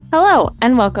Hello,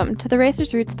 and welcome to the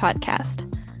Racers Roots podcast.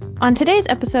 On today's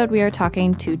episode, we are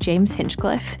talking to James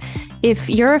Hinchcliffe. If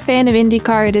you're a fan of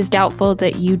IndyCar, it is doubtful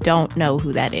that you don't know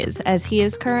who that is, as he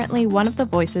is currently one of the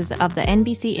voices of the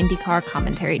NBC IndyCar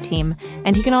commentary team,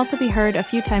 and he can also be heard a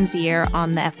few times a year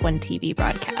on the F1 TV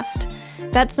broadcast.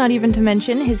 That's not even to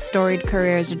mention his storied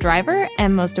career as a driver,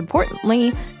 and most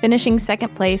importantly, finishing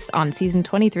second place on season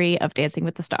 23 of Dancing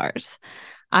with the Stars.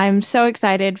 I'm so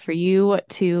excited for you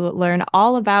to learn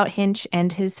all about Hinch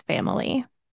and his family.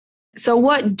 So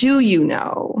what do you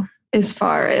know as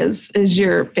far as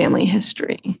your family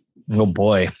history? Oh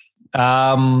boy.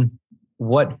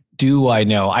 What do I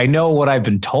know? I know what I've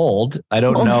been told. I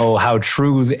don't know how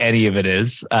true any of it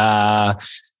is. I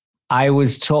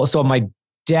was told, so on my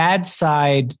dad's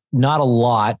side, not a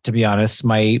lot, to be honest.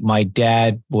 My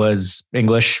dad was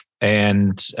English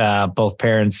and both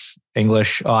parents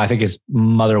English. Oh, I think his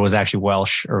mother was actually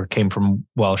Welsh or came from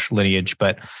Welsh lineage,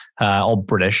 but all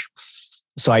British.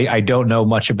 So I don't know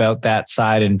much about that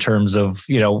side in terms of,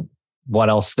 what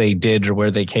else they did or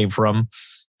where they came from.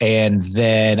 And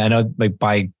then I know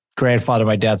my grandfather,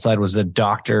 my dad's side, was a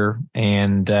doctor,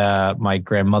 and my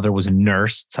grandmother was a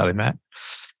nurse. That's how they met.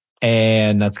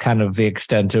 And that's kind of the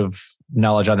extent of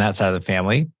knowledge on that side of the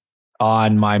family.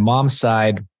 On my mom's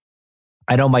side,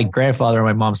 I know my grandfather on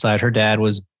my mom's side, her dad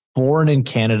was born in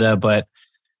Canada, but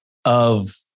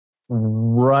of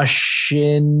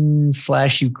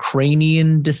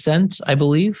Russian/Ukrainian descent, I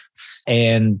believe.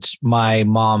 And my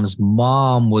mom's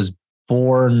mom was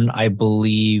born, I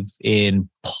believe, in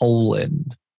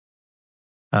Poland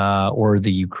or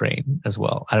the Ukraine as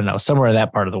well. I don't know, somewhere in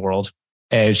that part of the world.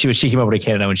 And she came over to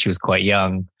Canada when she was quite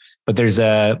young. But there's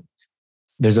a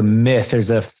myth, there's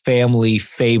a family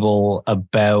fable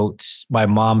about my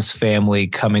mom's family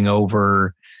coming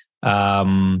over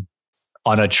on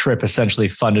a trip essentially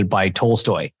funded by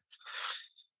Tolstoy.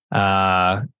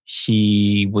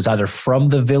 He was either from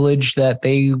the village that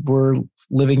they were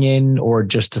living in or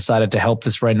just decided to help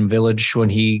this random village when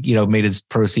he, made his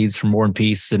proceeds from War and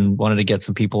Peace and wanted to get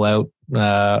some people out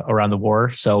around the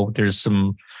war. So there's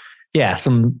some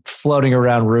floating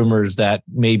around rumors that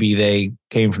maybe they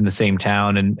came from the same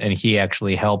town and he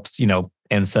actually helped,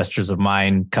 ancestors of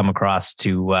mine come across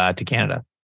to Canada.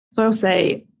 So I'll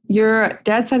say your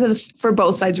dad's side for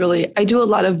both sides, really. I do a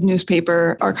lot of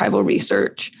newspaper archival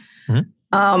research.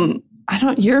 Mm-hmm.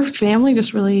 Your family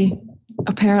just really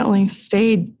apparently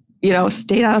stayed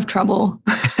out of trouble.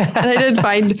 And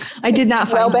I did not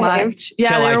find much.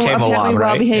 Yeah, they were apparently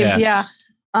well behaved. Yeah.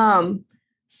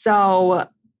 So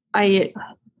I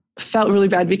felt really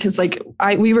bad because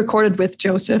we recorded with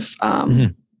Joseph,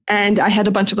 and I had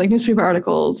a bunch of newspaper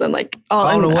articles and I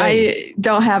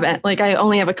don't have it. I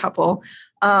only have a couple.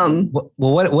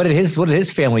 What did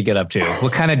his family get up to?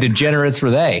 What kind of degenerates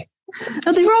were they?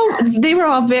 They were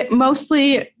all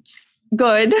mostly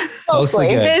good. Mostly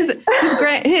good.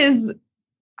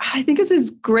 I think it was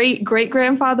his great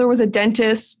grandfather was a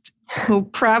dentist who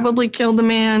probably killed a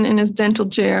man in his dental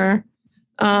chair.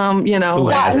 Not on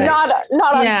purpose.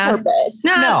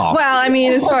 No. Well, I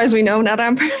mean, as far as we know, not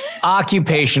on purpose.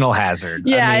 Occupational hazard.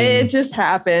 Yeah, it just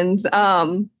happened.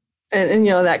 And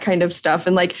that kind of stuff.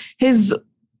 And his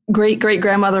great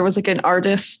grandmother was an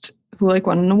artist who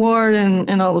won an award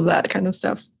and all of that kind of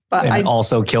stuff. But I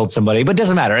also killed somebody, but it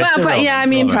doesn't matter. Well, but yeah, I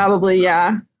mean, probably,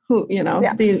 yeah. Who,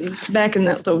 back in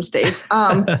those days.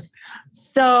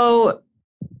 So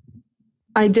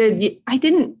it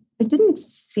didn't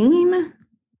seem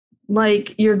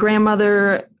like your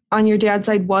grandmother on your dad's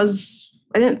side I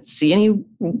didn't see any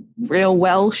real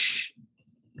Welsh,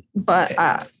 but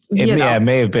it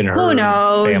may have been her who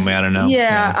knows? Family. I don't know.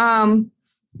 Yeah.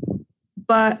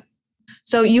 But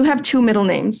so you have two middle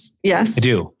names. Yes, I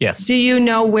do. Yes. Do you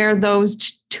know where those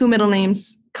two middle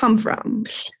names come from?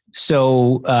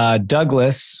 So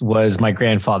Douglas was my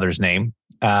grandfather's name.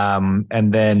 And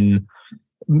then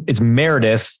it's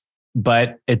Meredith.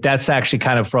 But that's actually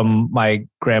kind of from my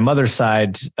grandmother's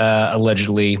side,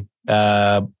 allegedly.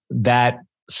 That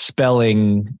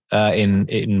spelling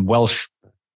in Welsh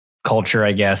culture,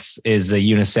 I guess, is a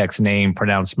unisex name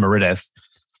pronounced Meredith.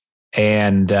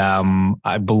 And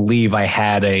I believe I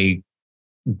had a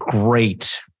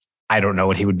great, I don't know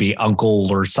what he would be,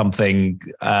 uncle or something.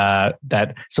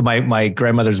 So my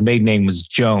grandmother's maiden name was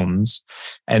Jones.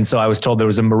 And so I was told there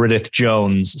was a Meredith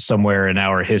Jones somewhere in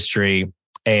our history.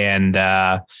 And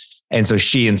so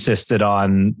she insisted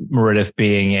on Meredith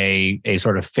being a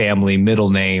sort of family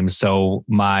middle name. So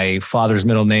my father's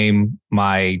middle name,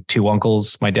 my two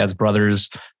uncles, my dad's brothers,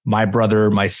 my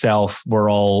brother, myself, we're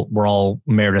all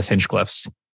Meredith Hinchcliffes.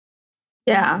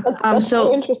 Yeah. That's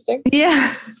so interesting.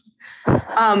 Yeah.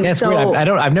 That's so weird.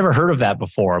 I've never heard of that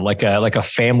before. Like a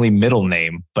family middle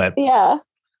name, but yeah.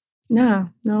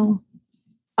 No.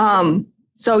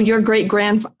 So your great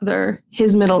grandfather,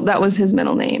 that was his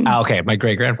middle name. Oh, okay. My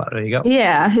great grandfather. There you go.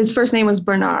 Yeah. His first name was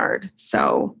Bernard.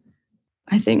 So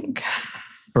I think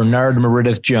Bernard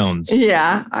Meredith Jones.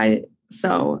 Yeah.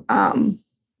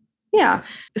 Yeah.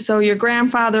 So your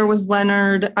grandfather was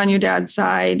Leonard on your dad's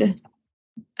side,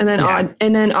 and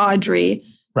then Audrey.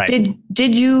 Right.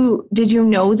 Did you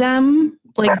know them?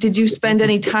 Like, did you spend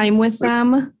any time with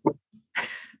them?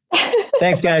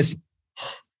 Thanks, guys.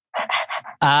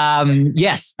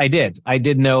 Yes, I did. I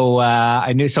did know.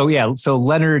 I knew. So yeah. So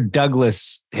Leonard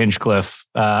Douglas Hinchcliffe.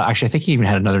 Actually, I think he even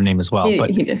had another name as well.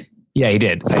 He did. Yeah, he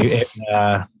did.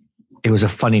 It was a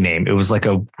funny name. It was like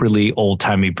a really old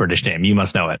timey British name. You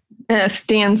must know it.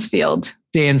 Stansfield.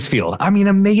 Stansfield. I mean,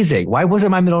 amazing. Why wasn't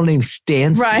my middle name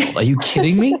Stansfield? Right. Are you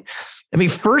kidding me? I mean,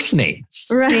 first name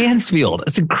Stansfield.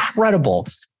 It's incredible.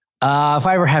 If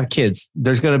I ever have kids,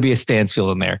 there's going to be a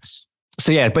Stansfield in there.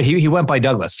 So yeah, but he went by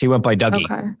Douglas. He went by Dougie.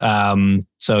 Okay.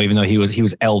 So even though he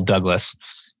was L. Douglas,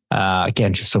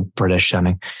 again, just so British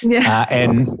sounding. Yeah.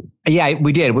 And yeah,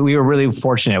 we did. We were really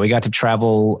fortunate. We got to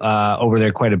travel over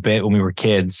there quite a bit when we were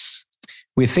kids.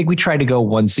 We tried to go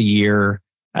once a year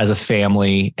as a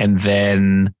family. And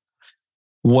then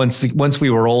once we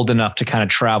were old enough to kind of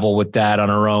travel with Dad on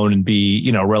our own and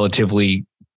be, relatively,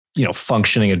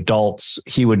 functioning adults,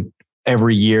 he would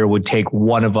every year would take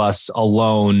one of us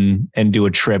alone and do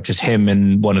a trip, just him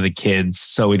and one of the kids.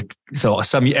 So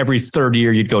every third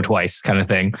year you'd go twice kind of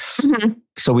thing. Mm-hmm.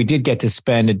 So we did get to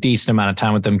spend a decent amount of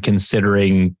time with them,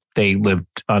 considering they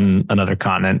lived on another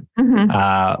continent.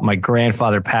 Mm-hmm. My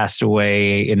grandfather passed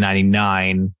away in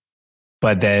 1999,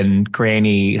 but then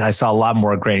I saw a lot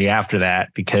more of Granny after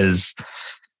that, because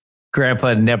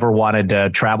Grandpa never wanted to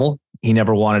travel. He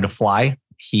never wanted to fly.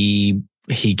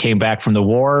 He came back from the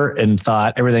war and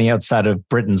thought everything outside of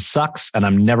Britain sucks and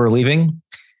I'm never leaving.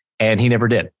 And he never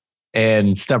did.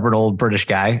 And stubborn old British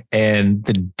guy. And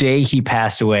the day he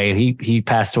passed away, he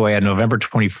passed away on November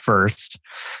 21st.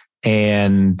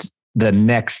 And the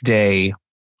next day,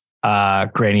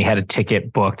 Granny had a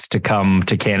ticket booked to come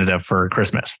to Canada for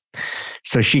Christmas.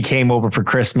 So she came over for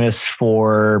Christmas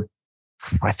for,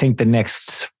 I think, the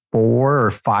next 4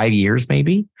 or 5 years,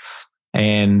 maybe.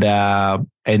 And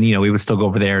we would still go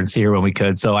over there and see her when we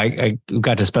could. So I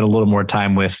got to spend a little more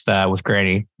time with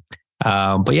Granny.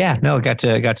 But yeah, no, got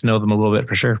to know them a little bit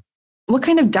for sure. What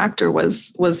kind of doctor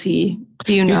was he?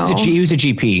 Do you know? He was a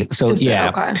GP. So yeah,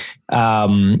 okay.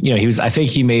 I think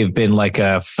he may have been like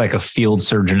a field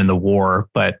surgeon in the war,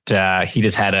 but he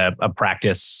just had a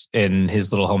practice in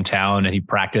his little hometown, and he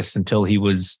practiced until he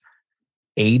was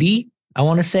 80, I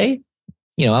want to say.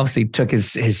 Obviously took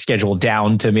his schedule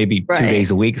down to maybe 2 days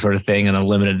a week sort of thing, and a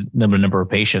limited number of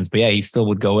patients. But yeah, he still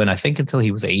would go in, I think, until he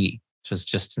was 80. Which was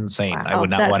just insane. Wow, I would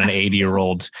not want an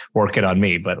 80-year-old working on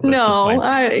me, but I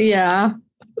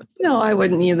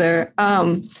wouldn't either.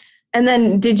 And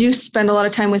then did you spend a lot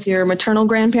of time with your maternal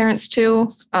grandparents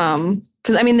too? Because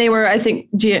they were, I think,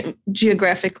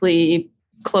 geographically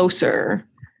closer.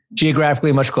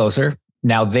 Geographically much closer.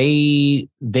 Now they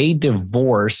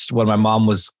divorced when my mom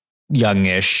was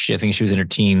youngish. I think she was in her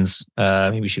teens.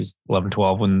 Maybe she was 11,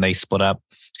 12 when they split up.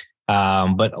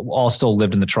 But all still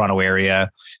lived in the Toronto area.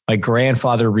 My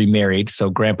grandfather remarried. So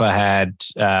Grandpa had,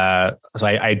 I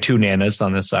had 2 nanas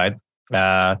on this side.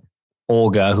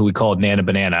 Olga, who we called Nana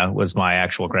Banana, was my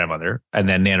actual grandmother. And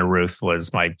then Nana Ruth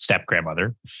was my step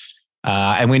grandmother.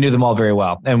 And we knew them all very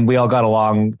well. And we all got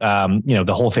along.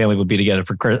 The whole family would be together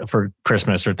for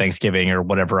Christmas or Thanksgiving or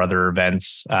whatever other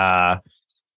events.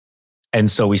 And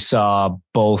so we saw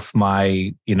both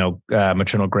my,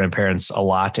 maternal grandparents a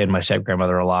lot and my step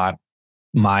grandmother a lot.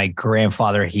 My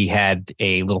grandfather, he had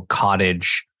a little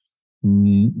cottage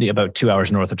about 2 hours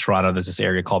north of Toronto. There's this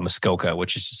area called Muskoka,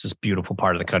 which is just this beautiful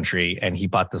part of the country. And he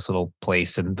bought this little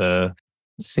place in the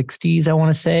 60s, I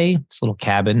want to say, this little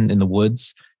cabin in the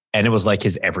woods. And it was like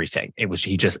his everything.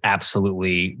 He just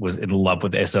absolutely was in love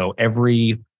with it. So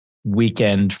every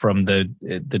weekend from the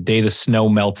day the snow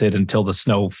melted until the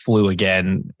snow flew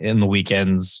again in the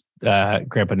weekends,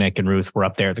 Grandpa Nick and Ruth were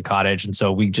up there at the cottage. And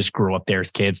so we just grew up there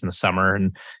as kids in the summer,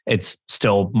 and it's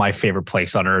still my favorite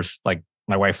place on earth. Like,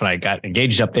 my wife and I got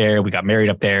engaged up there. We got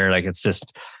married up there. Like, it's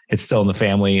still in the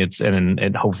family.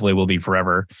 And hopefully will be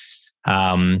forever.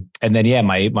 And then, yeah,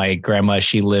 my grandma,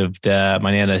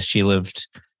 my Nana, she lived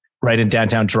right in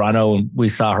downtown Toronto, and we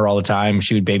saw her all the time.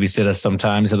 She would babysit us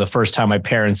sometimes. So the first time my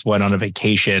parents went on a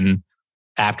vacation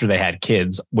after they had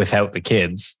kids without the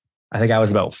kids, I think I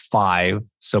was about 5.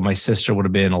 So my sister would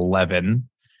have been 11.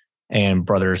 and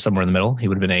brother somewhere in the middle. He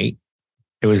would have been 8.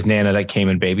 It was Nana that came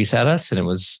and babysat us. And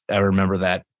I remember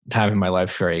that time in my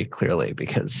life very clearly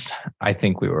because I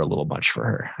think we were a little much for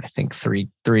her. I think three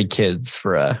kids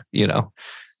for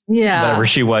whatever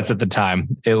she was at the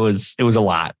time. It was a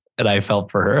lot, and I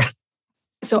felt for her.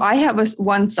 So I have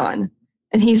one son,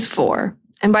 and he's 4.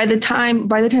 And by the time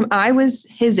I was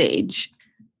his age,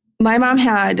 my mom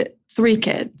had 3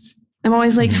 kids. I'm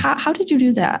always like, how did you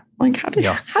do that? Like, how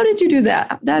did you do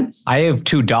that? I have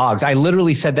 2 dogs. I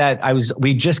literally said that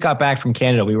we just got back from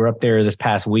Canada. We were up there this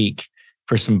past week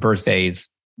for some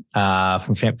birthdays,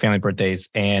 from family birthdays.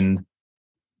 And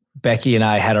Becky and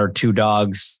I had our 2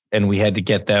 dogs, and we had to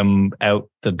get them out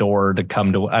the door to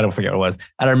come to, I don't forget what it was.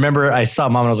 And I remember I saw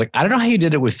Mom and I was like, I don't know how you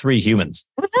did it with 3 humans.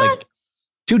 Like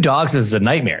 2 dogs is a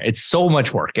nightmare. It's so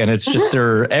much work. And it's just,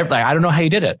 I don't know how you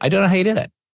did it. I don't know how you did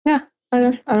it. Yeah. I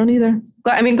don't either.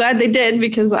 But I mean, glad they did,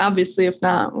 because obviously if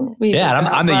not, I'm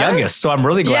the youngest. So I'm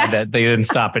really glad that they didn't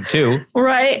stop it too.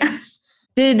 Right.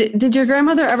 Did your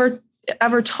grandmother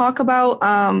ever talk about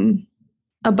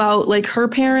like her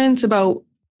parents,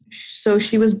 so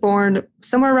she was born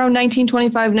somewhere around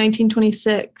 1925,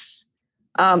 1926.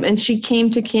 And she came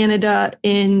to Canada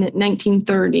in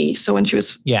 1930. So when she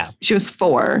was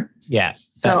 4. Yeah,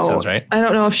 that sounds right. I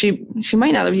don't know if she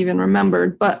might not have even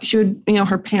remembered, but she would,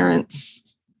 her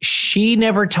parents. She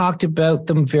never talked about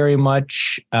them very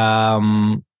much.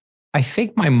 I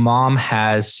think my mom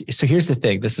has. So here's the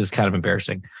thing. This is kind of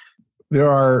embarrassing.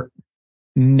 There are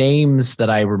names that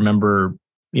I remember,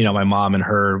 my mom and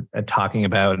her talking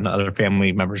about, and other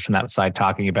family members from that side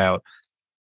talking about,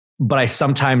 but I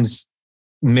sometimes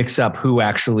mix up who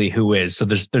is. So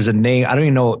there's a name. I don't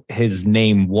even know what his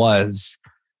name was,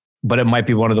 but it might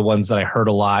be one of the ones that I heard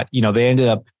a lot. They ended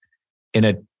up in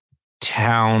a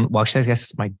town. Well, actually, I guess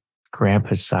it's my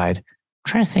grandpa's side. I'm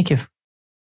trying to think if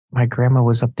my grandma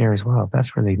was up there as well. If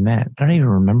that's where they met. I don't even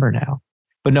remember now.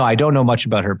 But no, I don't know much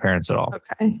about her parents at all.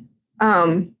 Okay.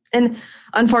 And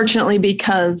unfortunately,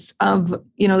 because of,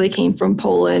 they came from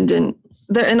Poland, and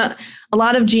a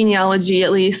lot of genealogy,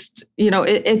 at least,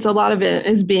 it's a lot of it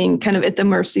is being kind of at the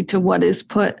mercy to what is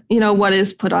put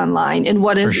online, and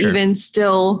what is even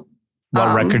still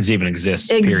what records even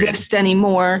exist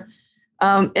anymore.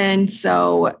 And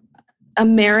so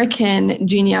American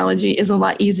genealogy is a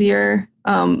lot easier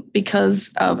because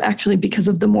of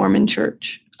the Mormon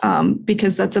Church,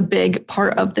 because that's a big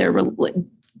part of their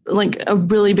like a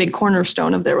really big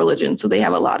cornerstone of their religion. So they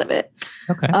have a lot of it.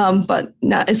 Okay. But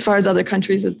not as far as other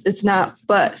countries, it's not.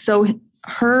 But so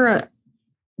her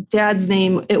dad's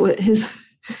name, it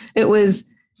was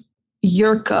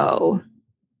Yurko,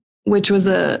 which was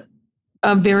a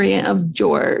variant of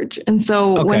George. And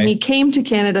so when he came to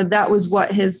Canada, that was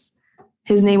what his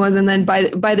name was. And then by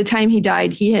the time he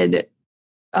died, he had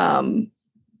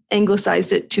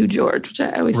anglicized it to George, which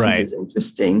I always think is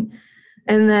interesting.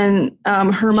 And then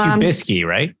her mom, Hubisky,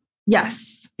 right?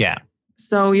 Yes. Yeah.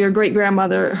 So your great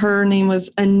grandmother, her name was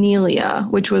Anelia,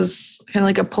 which was kind of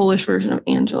like a Polish version of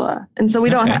Angela. And so I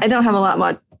don't have a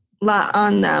lot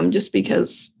on them, just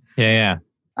because. Yeah.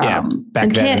 Back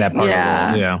then in that part of the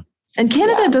world. Yeah. And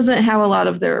Canada doesn't have a lot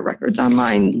of their records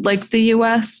online like the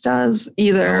US does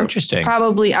either. Oh, interesting.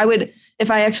 Probably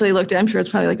if I actually looked at it, I'm sure it's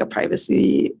probably like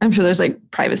I'm sure there's like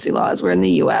privacy laws, where in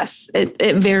the US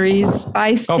it varies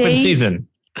by state. Open season.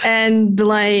 And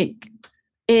I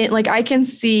can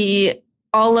see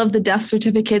all of the death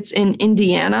certificates in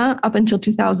Indiana up until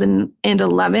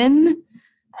 2011.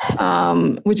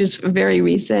 Which is very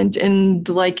recent. And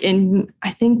I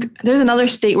think there's another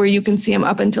state where you can see them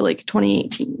up until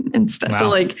 2018 and stuff. Wow.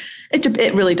 So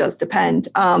it really does depend.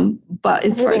 But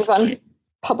as far as on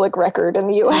public record in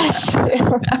the US.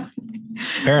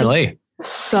 Apparently.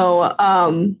 So,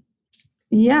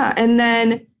 yeah. And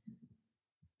then,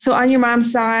 so on your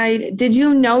mom's side, did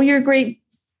you know so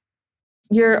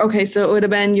it would have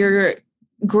been your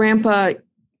grandpa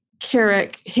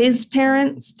Carrick, his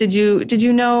parents. Did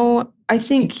you know? I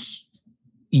think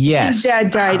yes, his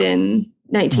dad died in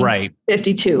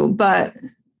 1952, but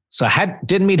so I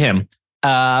didn't meet him.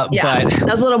 But that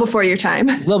was a little before your time.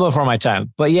 A little before my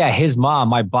time, but yeah, his mom,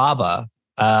 my baba,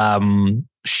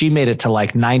 she made it to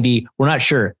 90. We're not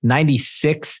sure,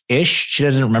 96 ish. She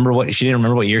didn't remember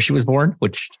what year she was born,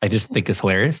 which I just think is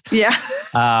hilarious. Yeah.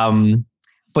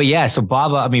 But yeah, so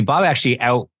Baba actually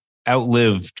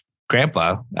outlived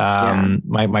Grandpa.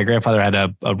 My grandfather had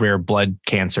a rare blood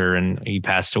cancer, and he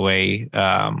passed away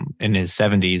in his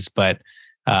 70s. But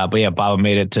yeah, Baba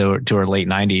made it to her late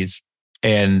 90s,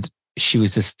 and she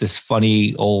was this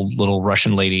funny old little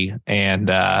Russian lady. And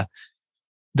the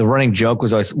running joke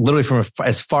was always, literally from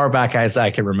as far back as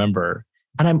I can remember,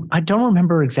 I don't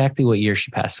remember exactly what year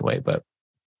she passed away, but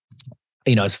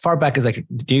as far back as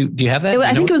do you have that?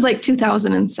 I think it was like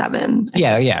 2007.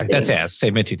 Yeah. That's it.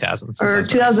 Say mid 2000s or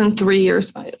 2003 or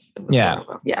something. Yeah.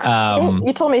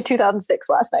 You told me 2006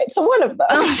 last night, so one of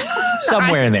those.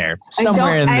 Somewhere in there.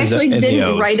 I actually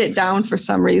didn't write it down for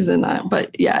some reason,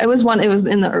 but yeah, it was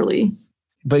in the early.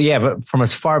 But from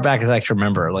as far back as I can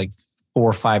remember, like 4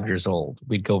 or 5 years old,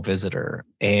 we'd go visit her,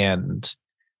 and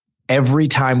every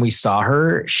time we saw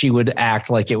her, she would act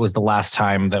like it was the last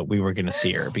time that we were going to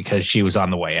see her because she was on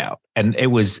the way out. And it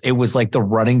was like the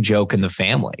running joke in the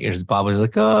family. Bob was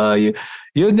like, "Oh, you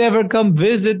never come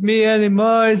visit me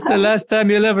anymore. It's the last time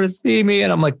you'll ever see me."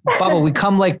 And I'm like, "Baba, we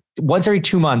come like once every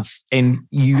 2 months, and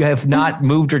you have not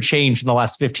moved or changed in the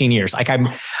last 15 years." Like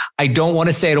I don't want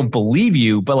to say I don't believe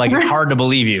you, but like it's hard to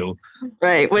believe you,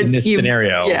 right? In this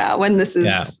scenario, when this is.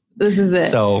 Yeah. This is it.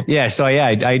 So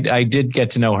I did get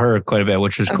to know her quite a bit,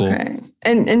 which was cool. Okay.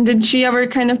 And did she ever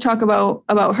kind of talk about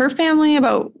her family,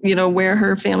 about, where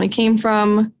her family came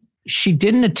from? She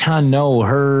didn't a ton. No,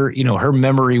 her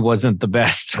memory wasn't the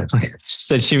best. She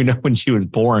said she would know when she was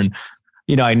born.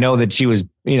 I know that she was,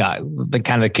 the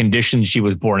kind of conditions she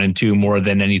was born into more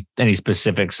than any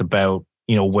specifics about,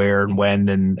 where and when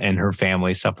and her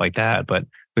family, stuff like that. But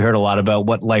we heard a lot about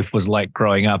what life was like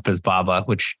growing up as Baba,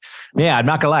 which, I'm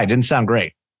not gonna lie, didn't sound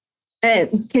great.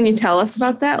 And can you tell us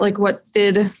about that? Like, what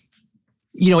did?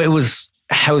 It was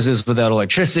houses without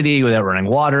electricity, without running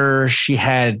water. She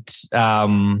had,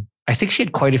 I think she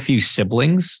had quite a few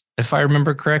siblings, if I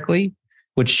remember correctly,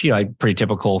 which, pretty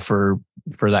typical for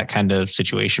that kind of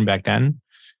situation back then.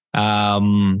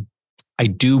 I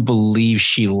do believe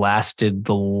she lasted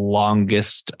the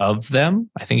longest of them.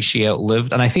 I think she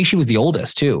outlived, and I think she was the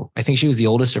oldest too. I think she was the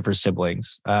oldest of her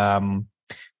siblings. But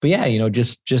yeah,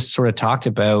 just sort of talked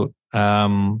about,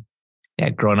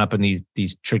 growing up in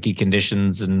these tricky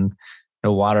conditions and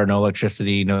no water, no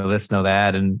electricity, no this, no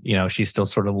that. And, she still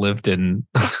sort of lived in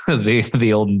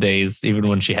the olden days, even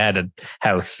when she had a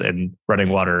house and running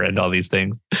water and all these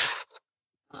things.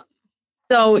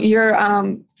 So your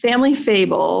family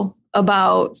fable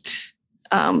about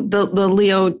the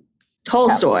Leo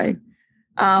Tolstoy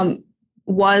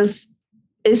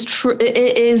is true.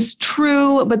 It is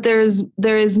true, but there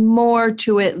is more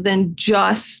to it than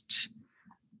just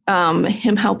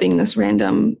him helping this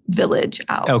random village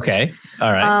out. Okay,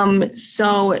 all right.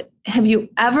 So have you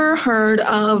ever heard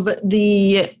of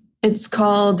it's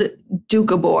called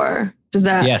Doukhobor? Does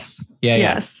that? Yes. Yeah.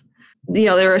 Yes.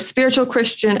 They're a spiritual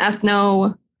Christian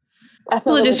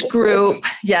religious group,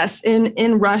 yes,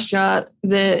 in Russia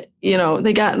that,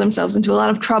 they got themselves into a lot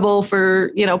of trouble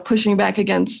for, pushing back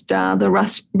against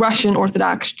the Russian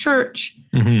Orthodox Church.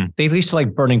 Mm-hmm. They used to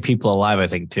like burning people alive, I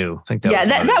think, too. I think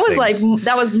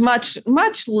that was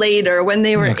much later when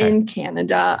they were in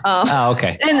Canada.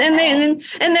 Okay.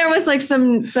 And there was like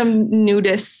some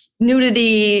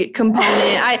nudity component.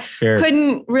 I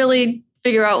couldn't really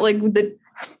figure out like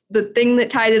the thing that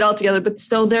tied it all together. But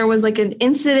so there was like an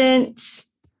incident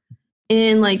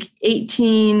in like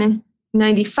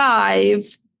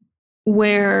 1895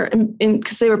 where,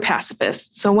 because they were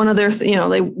pacifists. So one of their, they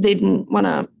didn't want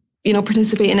to,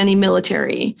 participate in any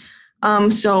military.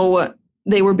 So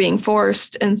they were being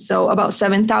forced. And so about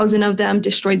 7,000 of them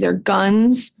destroyed their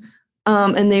guns.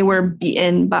 And they were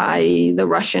beaten by the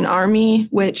Russian army,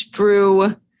 which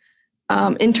drew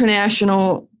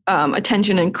international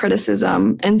attention and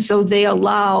criticism. And so they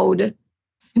allowed,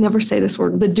 I never say this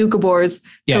word, the Doukhobors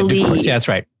to leave. Yeah, that's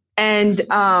right. And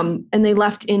they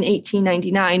left in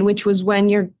 1899, which was when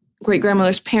your great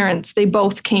grandmother's parents, they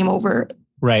both came over,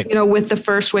 right? With the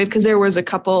first wave, because there was a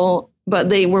couple, but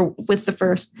they were with the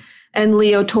first. And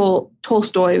Leo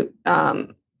Tolstoy,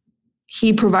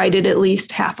 he provided at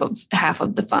least half of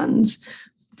the funds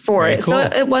for it. Cool. So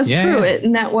it was true. Yeah.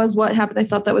 And that was what happened. I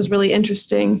thought that was really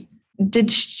interesting.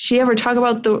 Did she ever talk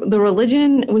about the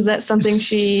religion? Was that something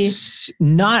she?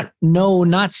 Not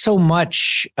so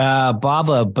much,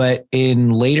 Baba, but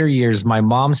in later years, my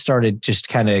mom started just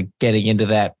kind of getting into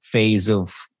that phase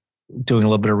of doing a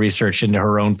little bit of research into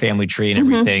her own family tree and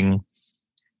everything,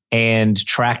 and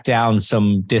tracked down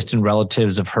some distant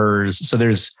relatives of hers. So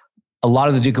there's a lot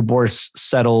of the Doukhobors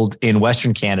settled in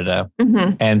Western Canada.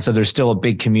 And so there's still a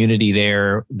big community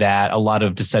there that a lot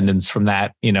of descendants from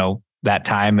that, that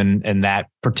time and that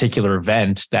particular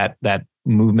event, that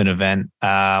movement event,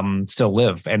 still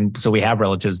live. And so we have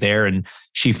relatives there, and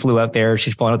she flew out there.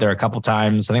 She's flown out there a couple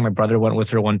times. I think my brother went with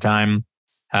her one time.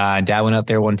 Dad went out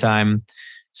there one time.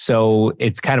 So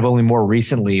it's kind of only more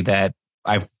recently that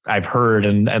I've heard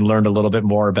and learned a little bit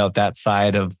more about that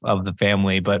side of the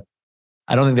family, but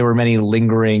I don't think there were many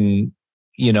lingering,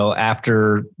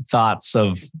 afterthoughts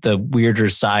of the weirder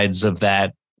sides of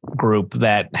that group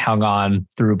that hung on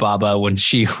through Baba when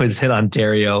she was in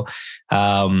Ontario.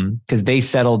 Because they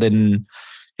settled in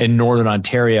Northern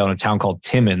Ontario in a town called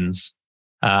Timmins.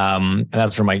 And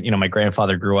that's where my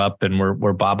grandfather grew up and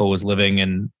where Baba was living,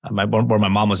 and where my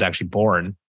mom was actually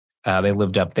born. They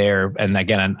lived up there. And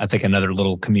again, I think another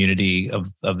little community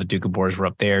of the Doukhobors were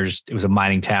up there. It was a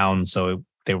mining town. So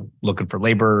they were looking for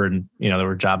labor, and, there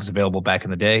were jobs available back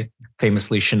in the day.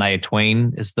 Famously, Shania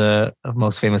Twain is the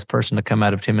most famous person to come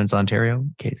out of Timmins, Ontario,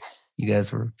 in case you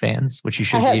guys were fans, which you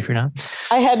should be if you're not.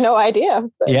 I had no idea.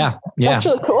 Yeah. That's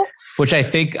really cool. Which I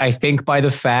think by the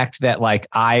fact that like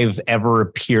I've ever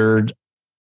appeared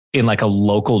in like a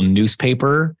local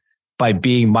newspaper by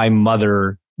being my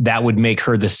mother, that would make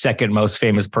her the second most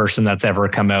famous person that's ever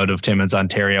come out of Timmins,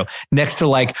 Ontario, next to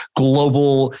like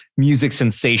global music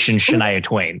sensation Shania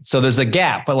Twain. So there's a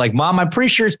gap, but like Mom, I'm pretty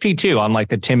sure it's P2 on like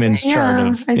the Timmins chart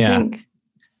of, I think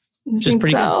just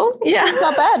pretty so. good. Yeah. It's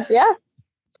not bad. Yeah.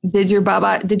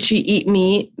 Did she eat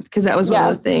meat? Because that was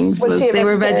one of the things they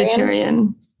were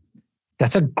vegetarian.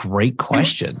 That's a great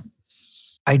question.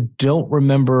 I don't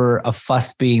remember a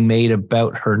fuss being made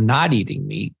about her not eating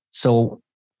meat. So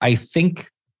I think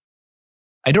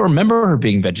I don't remember her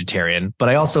being vegetarian, but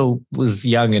I also was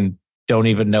young and don't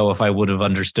even know if I would have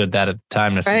understood that at the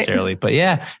time necessarily. Right. But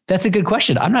yeah, that's a good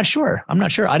question. I'm not sure.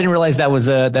 I didn't realize that was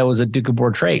a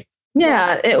Doukhobor trait.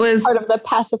 Yeah, it was part of the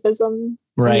pacifism.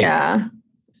 Right. Yeah.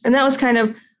 And that was kind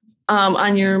of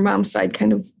on your mom's side,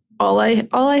 kind of all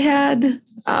I had,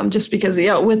 just because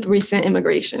with recent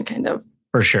immigration, kind of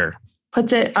for sure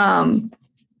puts it.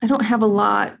 I don't have a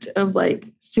lot of like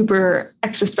super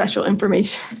extra special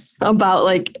information about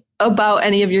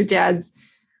any of your dad's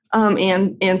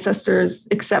and ancestors,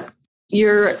 except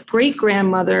your great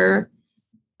grandmother.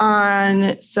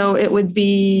 So it would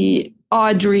be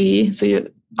Audrey. So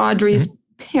Audrey's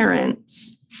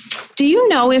parents. Do you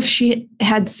know if she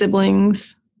had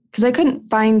siblings? Because I couldn't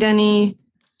find any.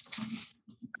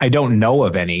 I don't know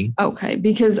of any. Okay,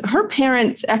 because her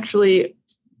parents actually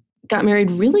got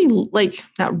married really, like,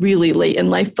 not really late in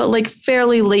life, but like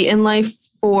fairly late in life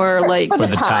for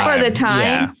the time.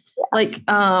 Yeah. Like,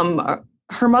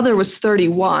 her mother was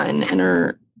 31 and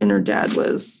her dad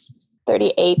was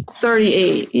 38.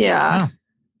 38. Yeah. Wow.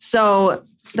 So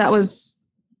that was,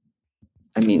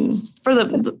 I mean, for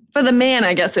the man,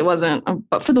 I guess it wasn't,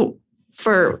 but for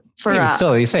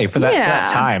still, you say for that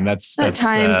time, that's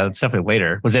definitely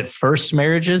later. Was it first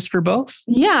marriages for both?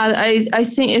 Yeah, I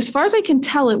think as far as I can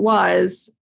tell, it was,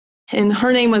 and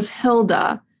her name was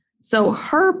Hilda. So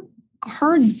her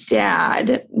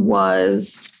dad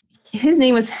his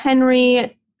name was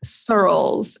Henry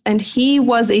Searles, and he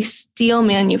was a steel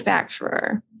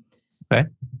manufacturer. Okay,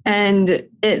 and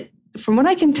from what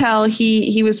I can tell,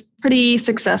 he was pretty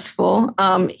successful.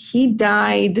 He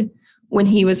died when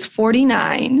he was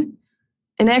 49,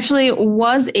 and actually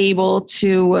was able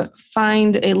to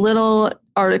find a little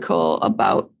article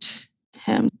about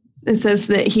him. It says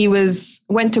that he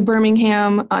went to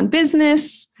Birmingham on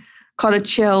business, caught a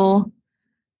chill,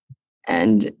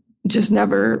 and just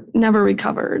never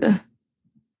recovered.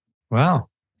 Wow.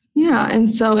 Yeah, and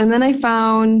then I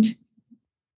found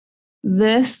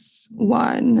this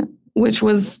one, which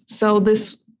was,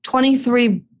 this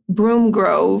 23 Broom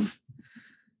Grove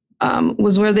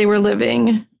was where they were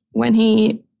living when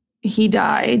he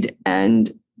died,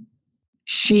 and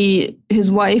his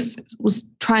wife was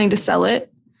trying to sell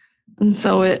it. And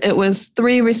so it was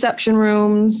 3 reception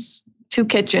rooms, 2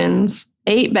 kitchens,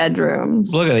 8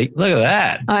 bedrooms. Look at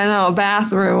that. I know, a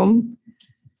bathroom,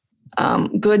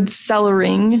 good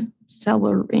cellaring,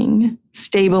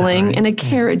 stabling, and a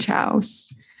carriage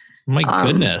house. My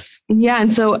goodness. Yeah.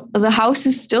 And so the house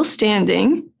is still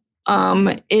standing.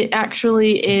 It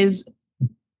actually is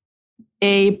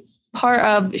a part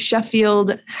of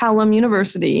Sheffield Hallam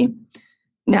University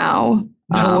now.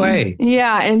 No way.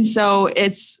 Yeah. And so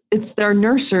it's their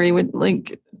nursery with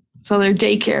so their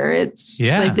daycare,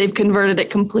 like they've converted it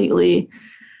completely.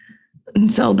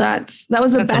 And so that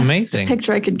was the best amazing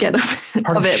picture I could get of it.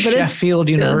 But Sheffield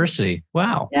University.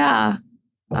 Wow. Yeah.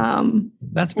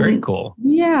 That's very cool.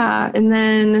 Yeah. And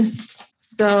then,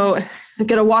 so I'm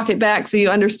going to walk it back so you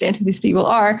understand who these people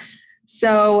are.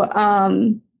 So,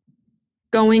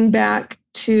 going back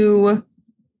to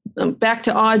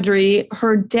Audrey,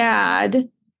 her dad,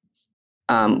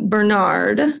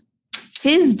 Bernard,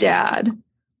 his dad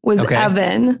was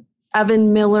Evan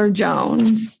Miller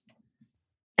Jones.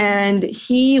 And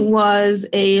he was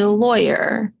a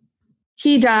lawyer.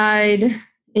 He died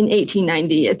in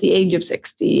 1890 at the age of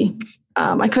 60.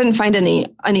 I couldn't find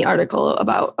any article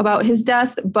about his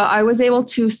death, but I was able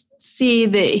to see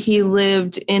that he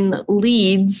lived in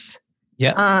Leeds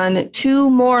on 2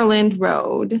 Moorland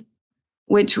Road,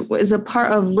 which was a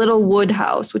part of Little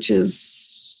Woodhouse, which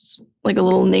is like a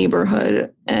little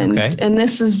neighborhood. And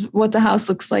this is what the house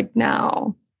looks like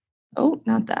now. Oh,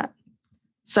 not that.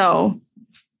 So,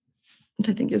 which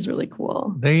I think is really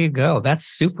cool. There you go. That's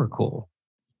super cool.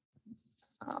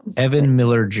 Evan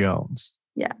Miller Jones.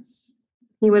 Yes.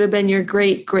 He would have been your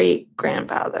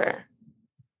great-great-grandfather.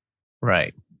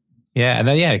 Right. Yeah. And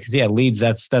then, because Leeds,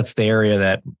 that's the area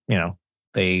that,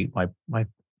 my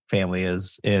family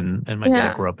is in and my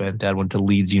dad grew up in. Dad went to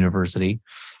Leeds University.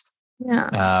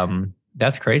 Yeah.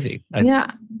 That's crazy.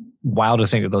 It's wild to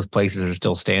think that those places are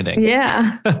still standing.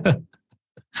 Yeah.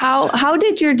 How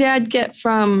did your dad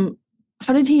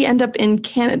how did he end up in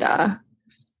Canada?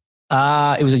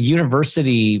 It was a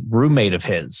university roommate of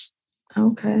his.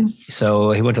 Okay.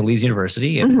 So he went to Leeds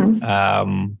University and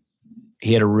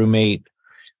he had a roommate,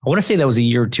 I want to say that was a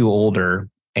year or two older,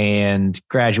 and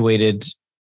graduated.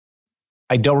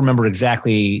 I don't remember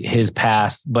exactly his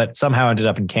path, but somehow ended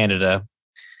up in Canada.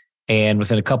 And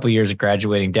within a couple of years of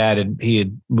graduating, he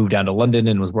had moved down to London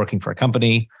and was working for a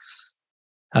company.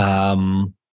 He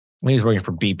was working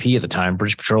for BP at the time,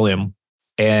 British Petroleum.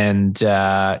 And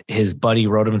his buddy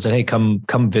wrote him and said, "Hey, come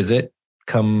visit,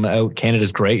 come out.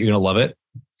 Canada's great. You're going to love it."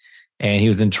 And he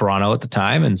was in Toronto at the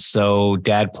time. And so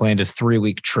Dad planned a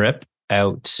 3-week trip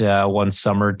out one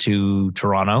summer to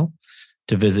Toronto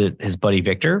to visit his buddy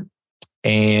Victor.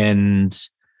 And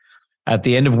at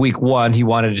the end of week 1, he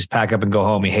wanted to just pack up and go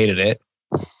home. He hated it.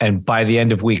 And by the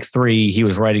end of week 3, he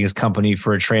was writing his company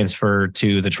for a transfer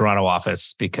to the Toronto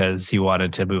office because he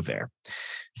wanted to move there.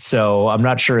 So I'm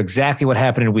not sure exactly what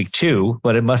happened in week 2,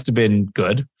 but it must have been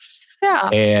good. Yeah.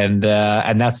 And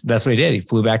that's what he did. He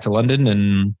flew back to London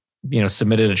and,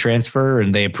 submitted a transfer,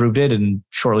 and they approved it. And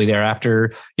shortly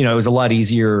thereafter, it was a lot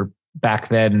easier back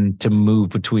then to move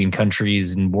between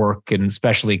countries and work. And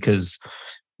especially because,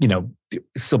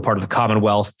 still part of the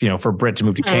Commonwealth, for a Brit to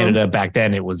move to Canada back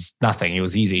then, it was nothing. It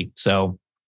was easy. So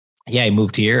he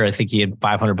moved here. I think he had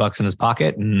 $500 in his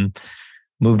pocket and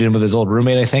moved in with his old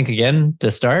roommate, I think, again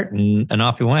to start, and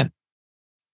off he went.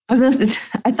 I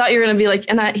thought you were going to be like,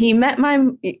 and he met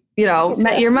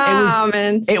met your mom.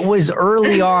 It was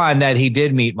early on that he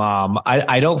did meet Mom.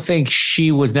 I don't think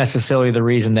she was necessarily the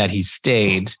reason that he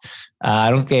stayed. I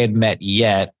don't think they had met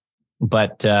yet,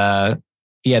 but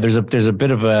there's a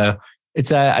bit of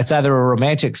it's either a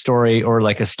romantic story or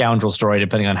like a scoundrel story,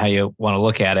 depending on how you want to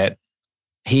look at it.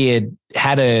 He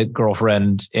had a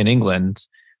girlfriend in England,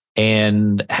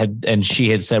 and she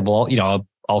had said, "Well,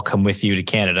 I'll come with you to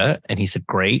Canada." And he said,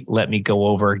 "Great, let me go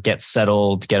over, get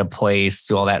settled, get a place,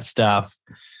 do all that stuff.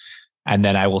 And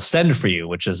then I will send for you,"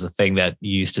 which is a thing that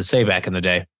you used to say back in the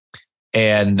day.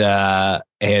 And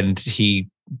he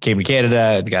came to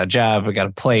Canada, got a job, got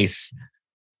a place,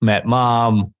 met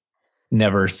Mom,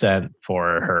 never sent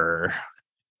for her.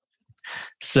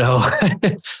 So,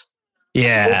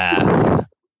 yeah.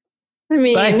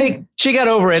 But I think she got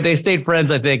over it. They stayed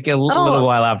friends, I think, a little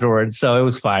while afterwards. So it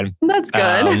was fine. That's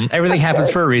good. Everything happens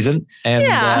for a reason. And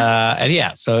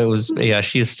so it was,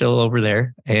 she's still over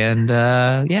there. And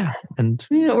and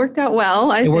it worked out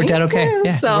well. It worked out okay.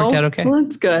 Yeah, so, it worked out okay. Well,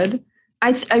 that's good.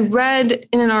 I read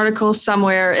in an article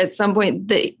somewhere at some point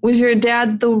that was your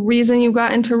dad the reason you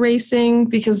got into racing?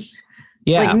 Because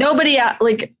nobody,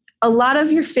 a lot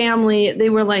of your family, they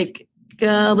were like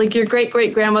your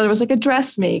great-great-grandmother was like a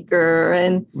dressmaker,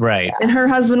 and her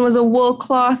husband was a wool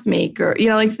cloth maker,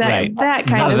 like that, that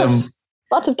kind of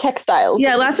lots of textiles.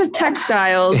 Yeah. Lots of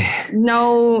textiles.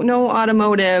 No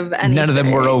automotive. Anything. None of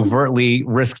them were overtly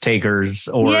risk takers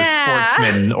or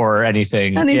sportsmen or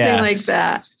anything. Like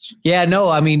that. Yeah, no,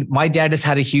 I mean, my dad just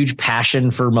had a huge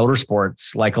passion for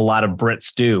motorsports, like a lot of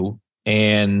Brits do.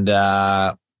 And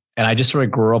I just sort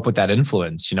of grew up with that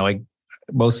influence.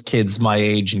 Most kids my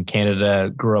age in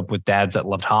Canada grew up with dads that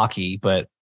loved hockey, but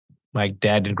my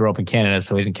dad didn't grow up in Canada,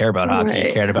 so he didn't care about hockey.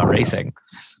 He cared about racing.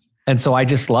 And so I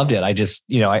just loved it. I just,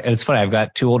 and it's funny. I've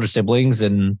got 2 older siblings,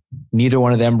 and neither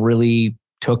one of them really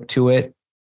took to it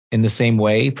in the same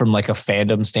way from like a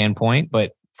fandom standpoint.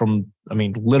 But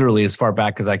literally as far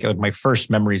back as my first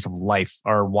memories of life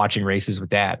are watching races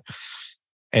with Dad.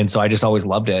 And so I just always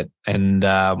loved it. And,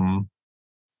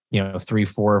 3,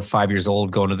 4, 5 years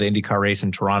old, going to the IndyCar race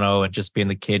in Toronto and just being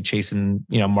the kid chasing,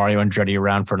 Mario Andretti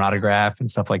around for an autograph and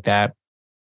stuff like that.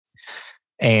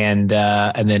 And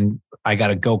then I got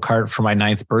a go-kart for my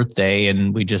 9th birthday,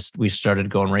 and we started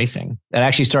going racing. It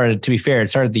actually started, to be fair, it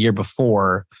started the year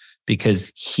before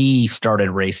because he started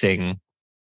racing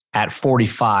at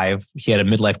 45, he had a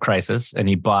midlife crisis and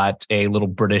he bought a little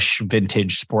British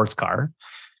vintage sports car.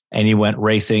 And he went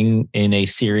racing in a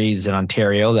series in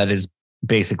Ontario that is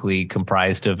basically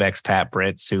comprised of expat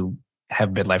Brits who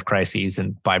have midlife crises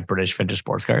and buy British vintage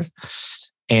sports cars.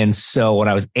 And so when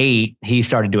I was 8, he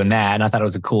started doing that. And I thought it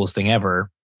was the coolest thing ever.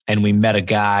 And we met a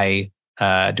guy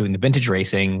doing the vintage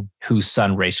racing whose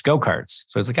son raced go-karts.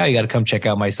 So I was like, oh, you got to come check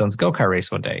out my son's go-kart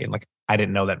race one day. And like, I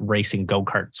didn't know that racing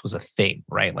go-karts was a thing,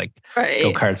 right? Like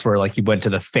go-karts were like, you went to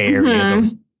the fair, you know,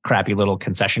 those crappy little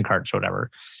concession carts or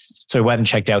whatever. So I went and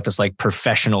checked out this like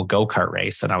professional go-kart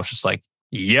race. And I was just like,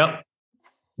 yep,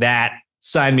 that,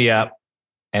 sign me up.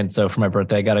 And so for my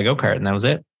birthday, I got a go-kart and that was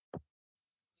it.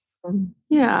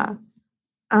 Yeah.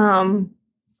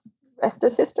 Rest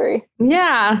is history.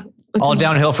 Yeah. All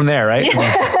downhill from there, right?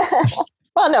 Yeah.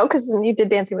 Well, no, because you did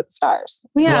Dancing with the Stars.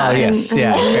 Yeah. Well, yes.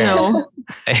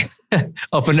 And,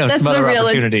 opened up some other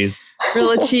opportunities.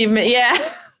 Real achievement. Yeah.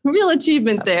 Real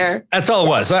achievement there. That's all it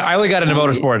was. So I only got into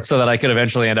motorsports so that I could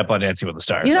eventually end up on Dancing with the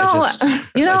Stars.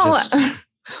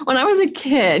 When I was a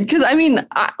kid, because I mean,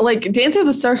 like Dancing with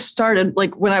the Stars started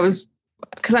like when I was,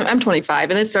 because I'm 25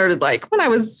 and it started like when I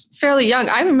was fairly young.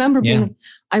 I remember being like,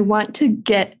 I want to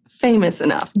get famous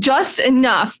enough, just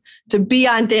enough to be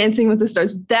on Dancing with the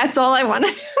Stars. That's all I want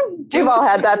to do. We've all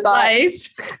had that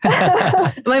life.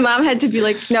 My mom had to be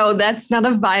like, no, that's not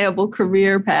a viable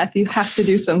career path. You have to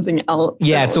do something else.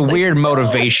 Yeah, it's a weird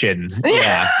motivation.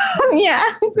 Yeah. Yeah.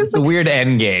 It's a weird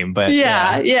end game, but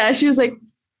yeah. She was like,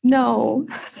 no,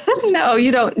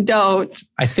 you don't.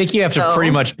 I think you have to pretty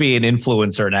much be an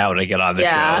influencer now to get on the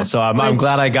show. So I'm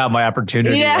glad I got my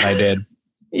opportunity when I did.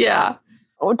 Yeah.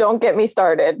 Oh, don't get me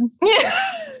started. Yeah.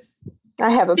 I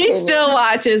have a. He still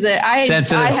watches it.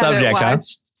 Sensitive subject, huh?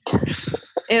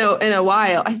 In a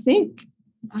while. I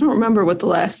don't remember what the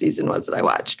last season was that I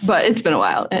watched, but it's been a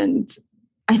while. And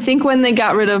I think when they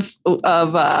got rid of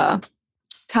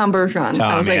Tom Bergeron,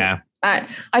 I was like,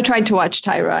 I tried to watch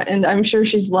Tyra, and I'm sure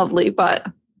she's lovely, but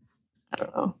I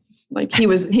don't know. Like he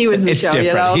was the show, different.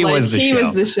 You know. He like, was the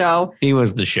show. He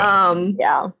was the show.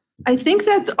 Yeah. I think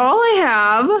that's all I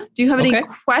have. Do you have any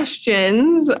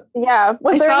questions? Yeah.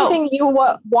 Was there anything you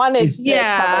wanted to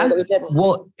cover that we didn't?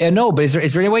 Well, no, but is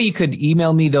there any way you could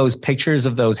email me those pictures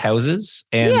of those houses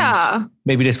and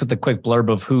maybe just with a quick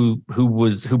blurb of who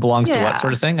belongs to what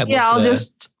sort of thing? I'll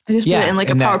just put it in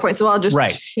like a PowerPoint. So I'll just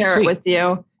share it with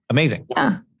you. Amazing.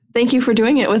 Yeah. Thank you for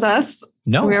doing it with us.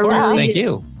 No, of course. Thank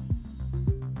you.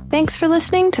 Thanks for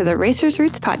listening to the Racers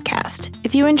Roots podcast.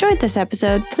 If you enjoyed this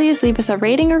episode, please leave us a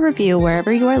rating or review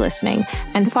wherever you are listening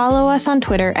and follow us on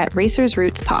Twitter at Racers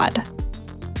Roots Pod.